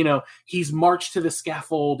see, he's marched to the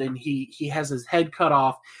scaffold, and he has his head cut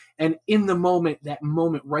off. And in that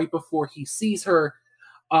moment right before he sees her,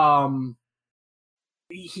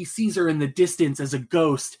 he sees her in the distance as a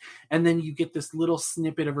ghost, and then you get this little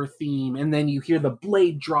snippet of her theme, and then you hear the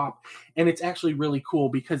blade drop, and it's actually really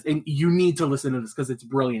cool and you need to listen to this because it's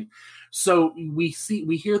brilliant. So we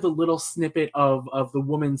hear the little snippet of the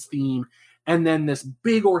woman's theme, and then this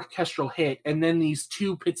big orchestral hit, and then these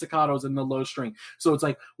 2 pizzicatos in the low string. So it's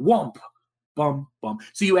like whomp, bum, bum.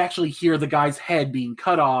 So you actually hear the guy's head being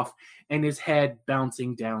cut off and his head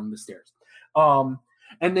bouncing down the stairs.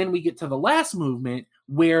 And then we get to the last movement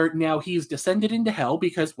where now he's descended into hell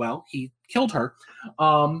because, well, he killed her.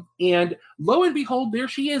 And lo and behold, there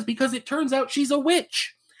she is, because it turns out she's a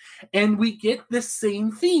witch. And we get this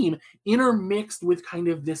same theme intermixed with kind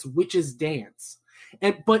of this witch's dance.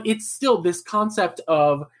 But it's still this concept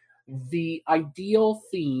of the ideal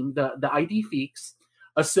theme, the idée fixe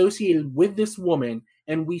associated with this woman,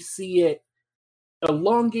 and we see it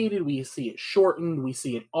elongated, we see it shortened, we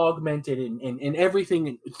see it augmented, and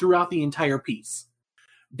everything throughout the entire piece.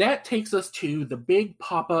 That takes us to the big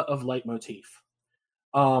papa of leitmotif.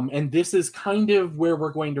 And this is kind of where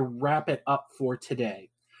we're going to wrap it up for today.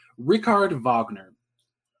 Richard Wagner,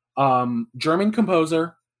 German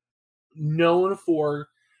composer, known for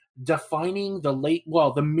defining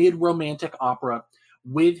the mid-romantic opera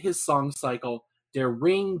with his song cycle, Der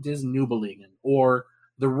Ring des Nibelungen, or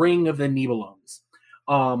The Ring of the Nibelungs.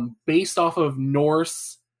 Based off of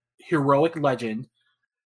Norse heroic legend,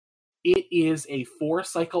 it is a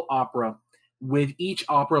 4-cycle opera, with each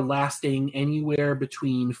opera lasting anywhere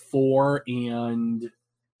between 4 and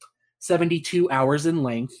 72 hours in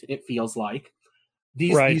length. It feels like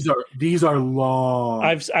these are long.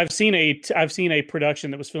 I've seen a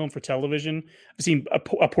production that was filmed for television. I've seen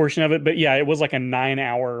a portion of it, but yeah, it was like a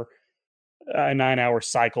 9-hour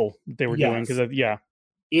cycle they were doing because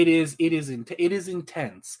It is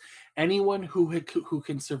intense. Anyone who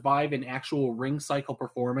can survive an actual ring cycle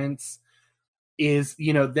performance is,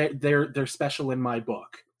 they're special in my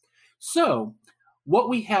book. So what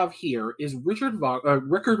we have here is Richard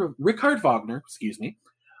Wagner,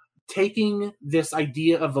 taking this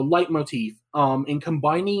idea of the leitmotif and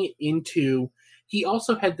combining it into. He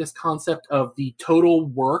also had this concept of the total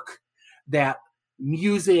work, that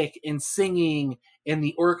music and singing and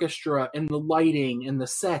the orchestra and the lighting and the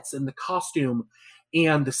sets and the costume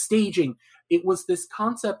and the staging. It was this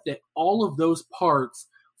concept that all of those parts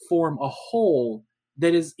form a whole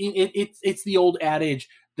that is, it's the old adage,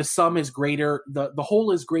 the sum is greater, the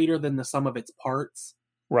whole is greater than the sum of its parts.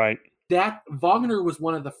 Right. That Wagner was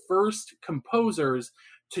one of the first composers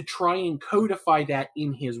to try and codify that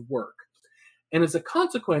in his work. And as a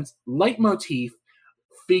consequence, leitmotif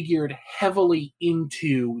figured heavily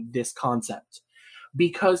into this concept,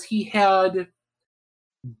 because he had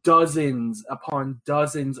dozens upon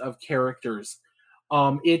dozens of characters.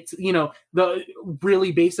 It's,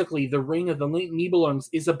 basically the Ring of the Nibelungs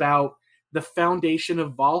is about the foundation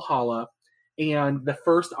of Valhalla, and the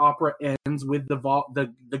first opera ends with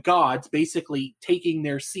the gods basically taking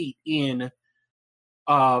their seat in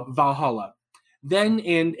Valhalla. Then,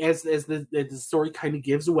 and as the story kind of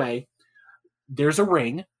gives away, there's a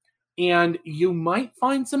ring, and you might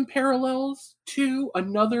find some parallels to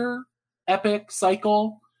another epic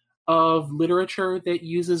cycle of literature that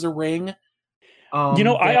uses a ring.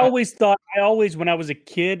 I always when I was a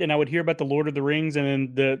kid and I would hear about the Lord of the Rings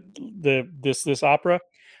and then this opera,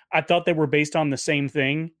 I thought they were based on the same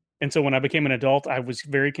thing. And so when I became an adult, I was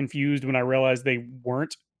very confused when I realized they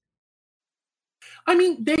weren't. I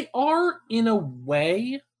mean, they are in a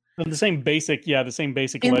way. The same basic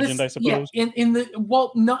legend, I suppose.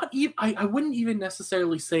 Not even. I wouldn't even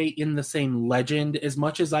necessarily say in the same legend as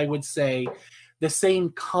much as I would say the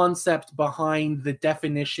same concept behind the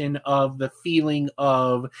definition of the feeling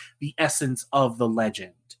of the essence of the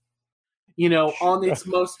legend. On its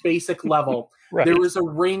most basic level, right. There is a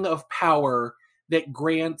ring of power that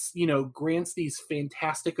grants these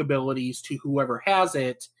fantastic abilities to whoever has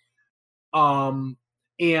it, and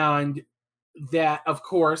that, of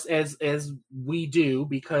course, as we do,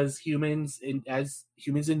 because humans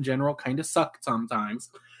in general kind of suck sometimes,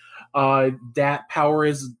 that power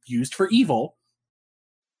is used for evil.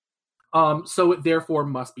 So it therefore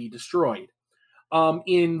must be destroyed.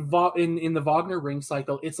 In the Wagner ring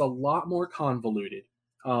cycle, it's a lot more convoluted.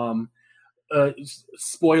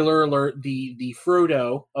 Spoiler alert: the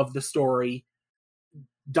Frodo of the story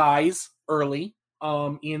dies early.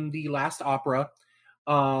 In the last opera,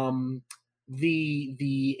 the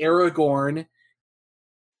Aragorn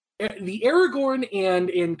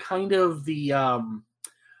and kind of the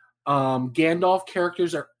Gandalf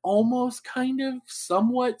characters are almost kind of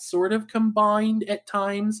somewhat sort of combined at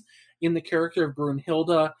times in the character of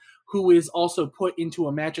Brunhilde, who is also put into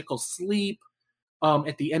a magical sleep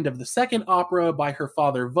at the end of the second opera by her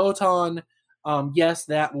father Wotan. Yes,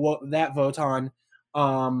 that Wotan.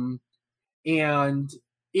 And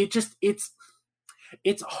it's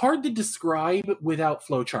hard to describe without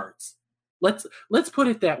flowcharts. Let's put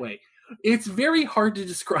it that way. It's very hard to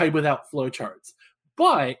describe without flowcharts.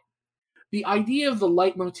 But the idea of the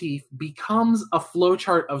leitmotif becomes a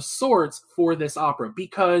flowchart of sorts for this opera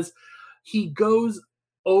because he goes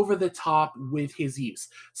over the top with his use.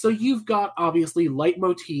 So you've got obviously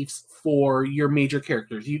leitmotifs for your major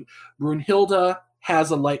characters. Brunhilde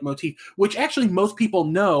has a leitmotif, which actually most people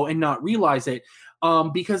know and not realize it,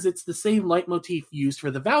 because it's the same leitmotif used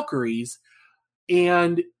for the Valkyries,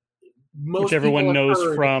 and which everyone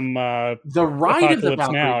knows from the Ride of the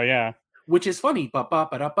Valkyries Now, yeah. Which is funny,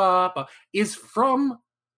 is from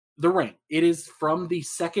The Ring. It is from the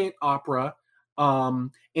second opera,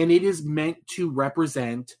 and it is meant to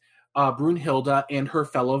represent Brunhilde and her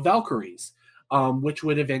fellow Valkyries, which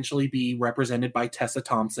would eventually be represented by Tessa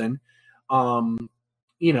Thompson. That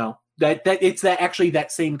it's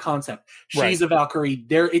that same concept. She's right. A Valkyrie.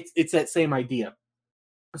 It's that same idea.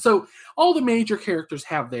 So all the major characters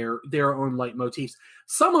have their own leitmotifs.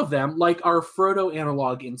 Some of them, like our Frodo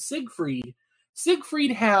analog in Siegfried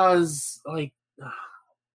has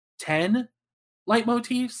 10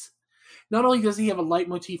 leitmotifs. Not only does he have a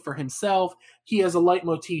leitmotif for himself, he has a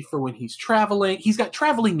leitmotif for when he's traveling. He's got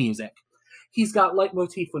traveling music. He's got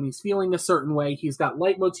leitmotif when he's feeling a certain way. He's got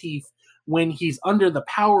leitmotif when he's under the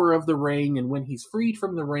power of the ring and when he's freed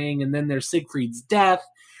from the ring, and then there's Siegfried's death.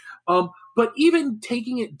 But even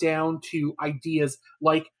taking it down to ideas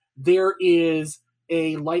like there is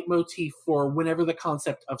a leitmotif for whenever the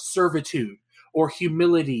concept of servitude or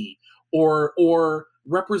humility or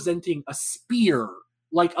representing a spear,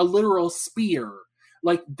 like a literal spear,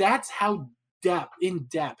 like that's how in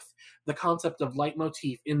depth the concept of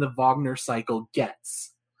leitmotif in the Wagner cycle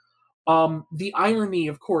gets. The irony,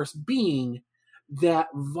 of course, being that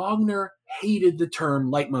Wagner hated the term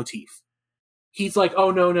leitmotif. He's like,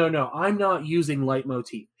 oh, no, I'm not using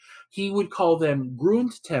leitmotif. He would call them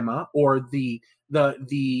Grundthema, or the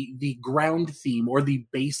ground theme, or the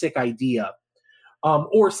basic idea,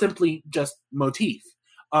 or simply just motif,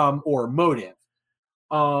 or motive.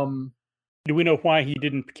 Do we know why he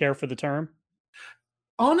didn't care for the term?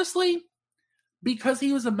 Honestly, because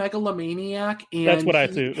he was a megalomaniac, and that's what I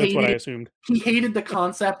assumed. He hated the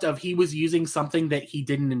concept of he was using something that he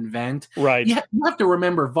didn't invent. Right. You have to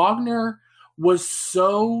remember, Wagner was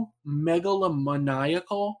so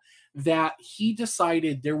megalomaniacal that he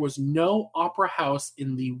decided there was no opera house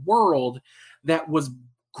in the world that was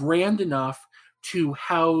grand enough to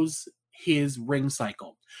house his ring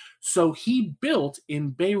cycle. So he built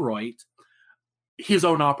in Bayreuth his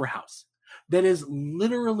own opera house that is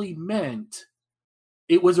literally meant,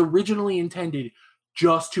 it was originally intended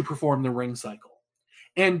just to perform the ring cycle.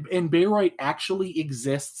 And Bayreuth actually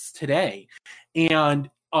exists today. And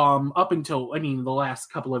up until, the last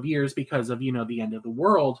couple of years, because of, the end of the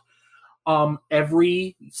world,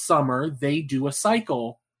 every summer they do a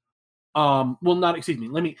cycle.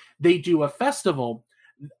 They do a festival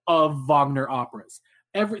of Wagner operas.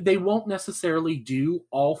 They won't necessarily do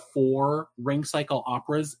all 4 ring cycle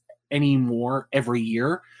operas anymore every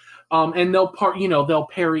year. And they'll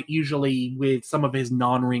pair it usually with some of his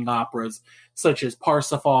non-ring operas, such as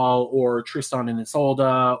Parsifal or Tristan and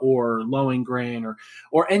Isolde or Lohengrin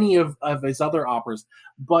or any of his other operas.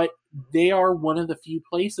 But they are one of the few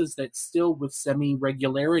places that still, with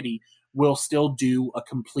semi-regularity, will still do a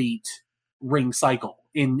complete ring cycle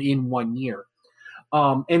in 1 year.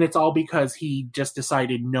 And it's all because he just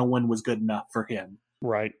decided no one was good enough for him.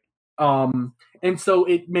 Right. And so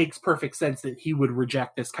it makes perfect sense that he would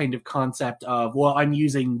reject this kind of concept of, well, I'm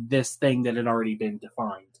using this thing that had already been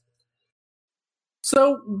defined.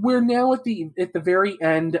 So we're now at the very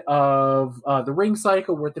end of the ring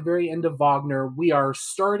cycle. We're at the very end of Wagner. We are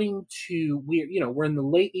starting to, we're in the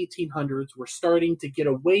late 1800s. We're starting to get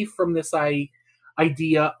away from this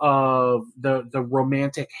idea of the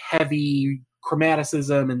romantic, heavy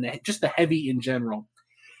chromaticism and just the heavy in general.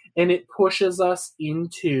 And it pushes us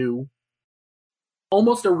into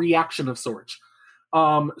almost a reaction of sorts.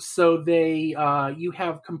 So you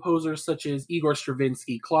have composers such as Igor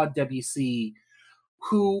Stravinsky, Claude Debussy,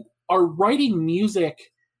 who are writing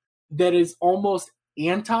music that is almost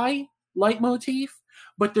anti-leitmotif,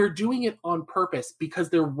 but they're doing it on purpose because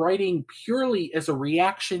they're writing purely as a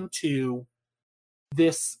reaction to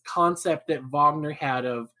this concept that Wagner had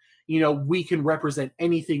of, we can represent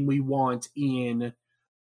anything we want in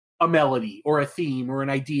a melody or a theme or an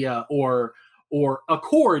idea or a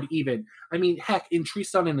chord even. I mean, heck, in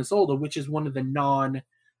Tristan and Isolde, which is one of the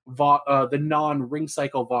non-Ring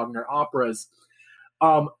Cycle Wagner operas,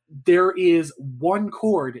 there is one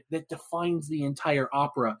chord that defines the entire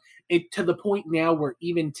opera. To the point now where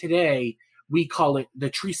even today we call it the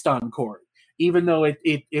Tristan chord, even though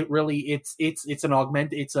it's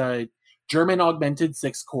a German augmented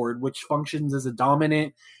sixth chord, which functions as a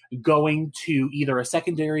dominant going to either a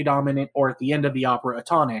secondary dominant or at the end of the opera a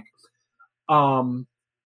tonic.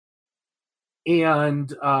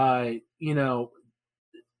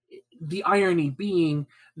 The irony being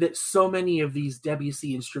that so many of these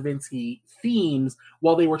Debussy and Stravinsky themes,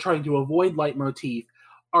 while they were trying to avoid leitmotif,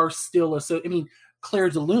 are still Clair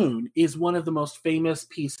de Lune is one of the most famous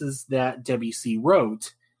pieces that Debussy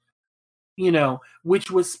wrote, which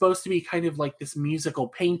was supposed to be kind of like this musical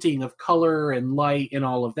painting of color and light and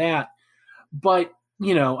all of that. But,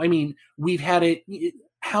 we've had it.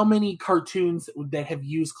 How many cartoons that have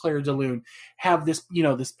used Clair de Lune have this,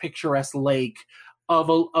 this picturesque lake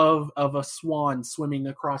of a swan swimming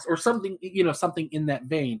across, or something, something in that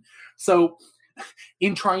vein. So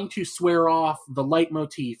in trying to swear off the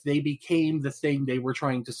leitmotif, they became the thing they were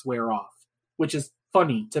trying to swear off, which is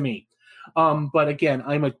funny to me. But again,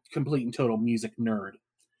 I'm a complete and total music nerd.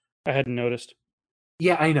 I hadn't noticed.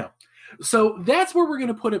 Yeah, I know. So that's where we're going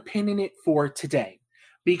to put a pin in it for today,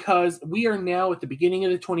 because we are now at the beginning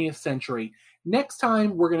of the 20th century. Next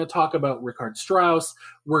time, we're going to talk about Richard Strauss.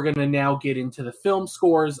 We're going to now get into the film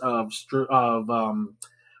scores of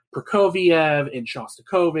Prokofiev and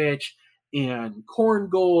Shostakovich and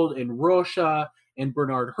Korngold and Rocha and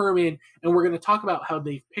Bernard Herrmann. And we're going to talk about how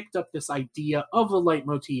they've picked up this idea of the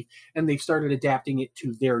leitmotif and they've started adapting it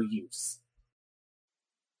to their use.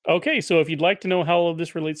 Okay, so if you'd like to know how all of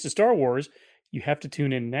this relates to Star Wars, you have to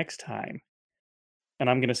tune in next time. And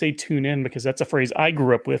I'm going to say tune in because that's a phrase I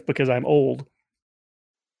grew up with because I'm old.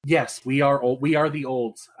 Yes, we are old. We are the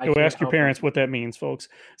olds. Go ask your parents what that means, folks.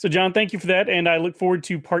 So, John, thank you for that. And I look forward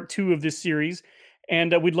to part 2 of this series.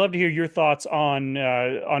 And we'd love to hear your thoughts on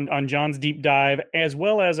John's deep dive, as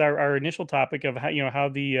well as our initial topic of how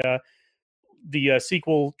the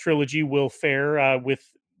sequel trilogy will fare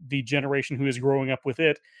with the generation who is growing up with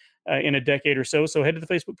it in a decade or so. So head to the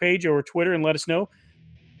Facebook page or Twitter and let us know.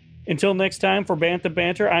 Until next time, for Bantha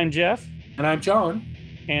Banter, I'm Jeff. And I'm John.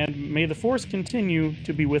 And may the Force continue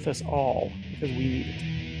to be with us all, because we need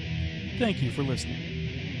it. Thank you for listening.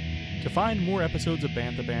 To find more episodes of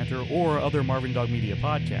Bantha Banter or other Marvin Dog Media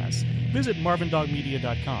podcasts, visit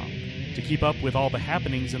marvindogmedia.com. To keep up with all the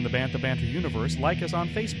happenings in the Bantha Banter universe, like us on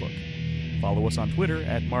Facebook. Follow us on Twitter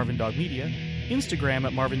at Marvin Dog Media, Instagram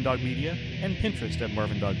at Marvin Dog Media, and Pinterest at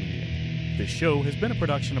Marvin Dog Media. This show has been a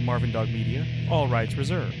production of Marvin Dog Media, all rights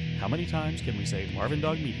reserved. How many times can we say Marvin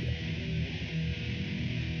Dog Media?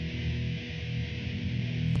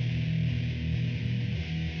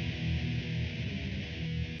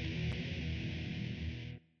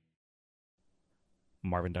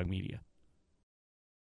 Marvin Dog Media.